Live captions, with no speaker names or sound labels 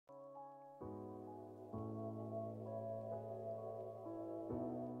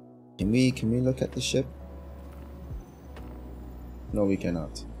Can we look at the ship? No, we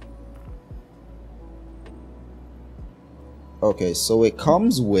cannot. Okay, so it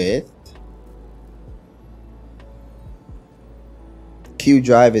comes with Q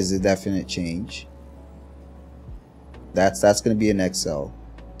drive is a definite change. That's going to be an XL.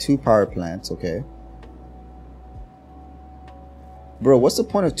 2 power plants, okay. Bro, what's the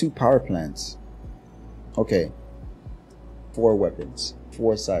point of 2 power plants? Okay. 4 weapons.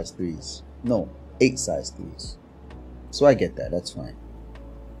 4 size 3s. No, 8 size 3s. So I get that. That's fine.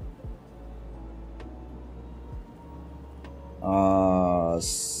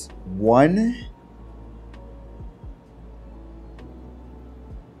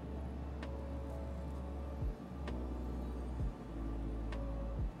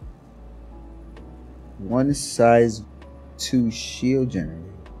 One size 2 shield generator.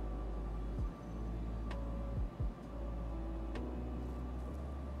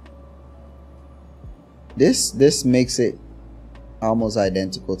 This makes it almost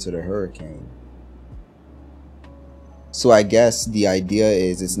identical to the Hurricane. So I guess the idea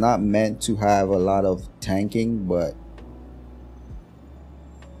is it's not meant to have a lot of tanking, but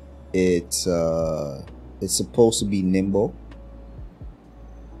it's supposed to be nimble.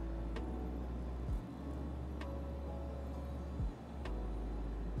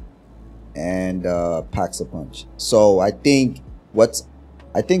 And packs a punch. So I think what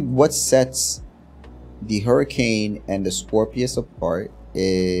sets the Hurricane and the Scorpius apart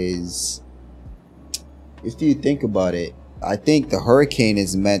is, if you think about it, I think the Hurricane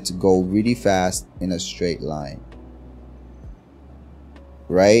is meant to go really fast in a straight line,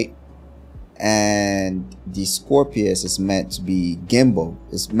 right? And the Scorpius is meant to be gimbal.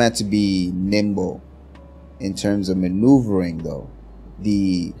 It's meant to be nimble in terms of maneuvering, though.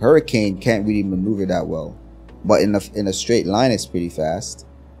 The Hurricane can't really maneuver that well, but in a straight line it's pretty fast.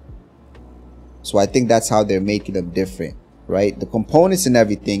 So I think that's how they're making them different, right? The components and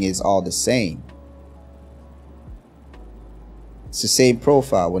everything is all the same. It's the same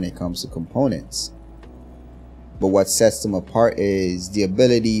profile when it comes to components, but what sets them apart is the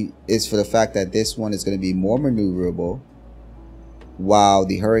ability, is for the fact that this one is going to be more maneuverable, while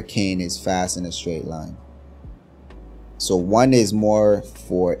the Hurricane is fast in a straight line. So one is more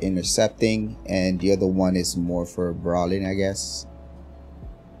for intercepting and the other one is more for brawling, I guess.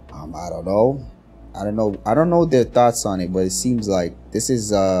 I don't know their thoughts on it, but it seems like this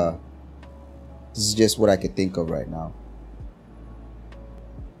is just what I could think of right now.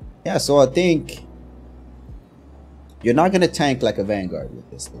 Yeah, so I think you're not gonna tank like a Vanguard with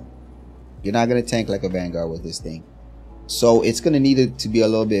this thing. You're not gonna tank like a Vanguard with this thing. So it's gonna need it to be a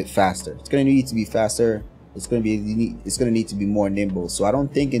little bit faster. It's gonna need to be faster. It's gonna need to be more nimble. So I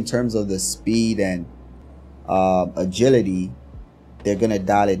don't think in terms of the speed and agility, they're gonna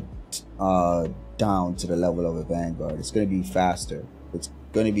dial it down to the level of a Vanguard. It's gonna be faster. It's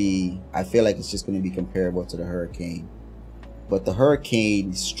gonna be, I feel like it's just gonna be comparable to the Hurricane. But the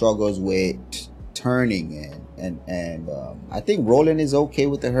Hurricane struggles with turning and I think rolling is okay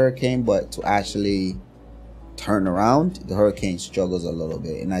with the Hurricane, but to actually turn around, the Hurricane struggles a little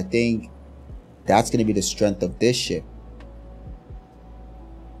bit. And I think that's going to be the strength of this ship,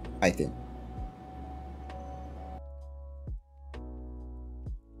 I think.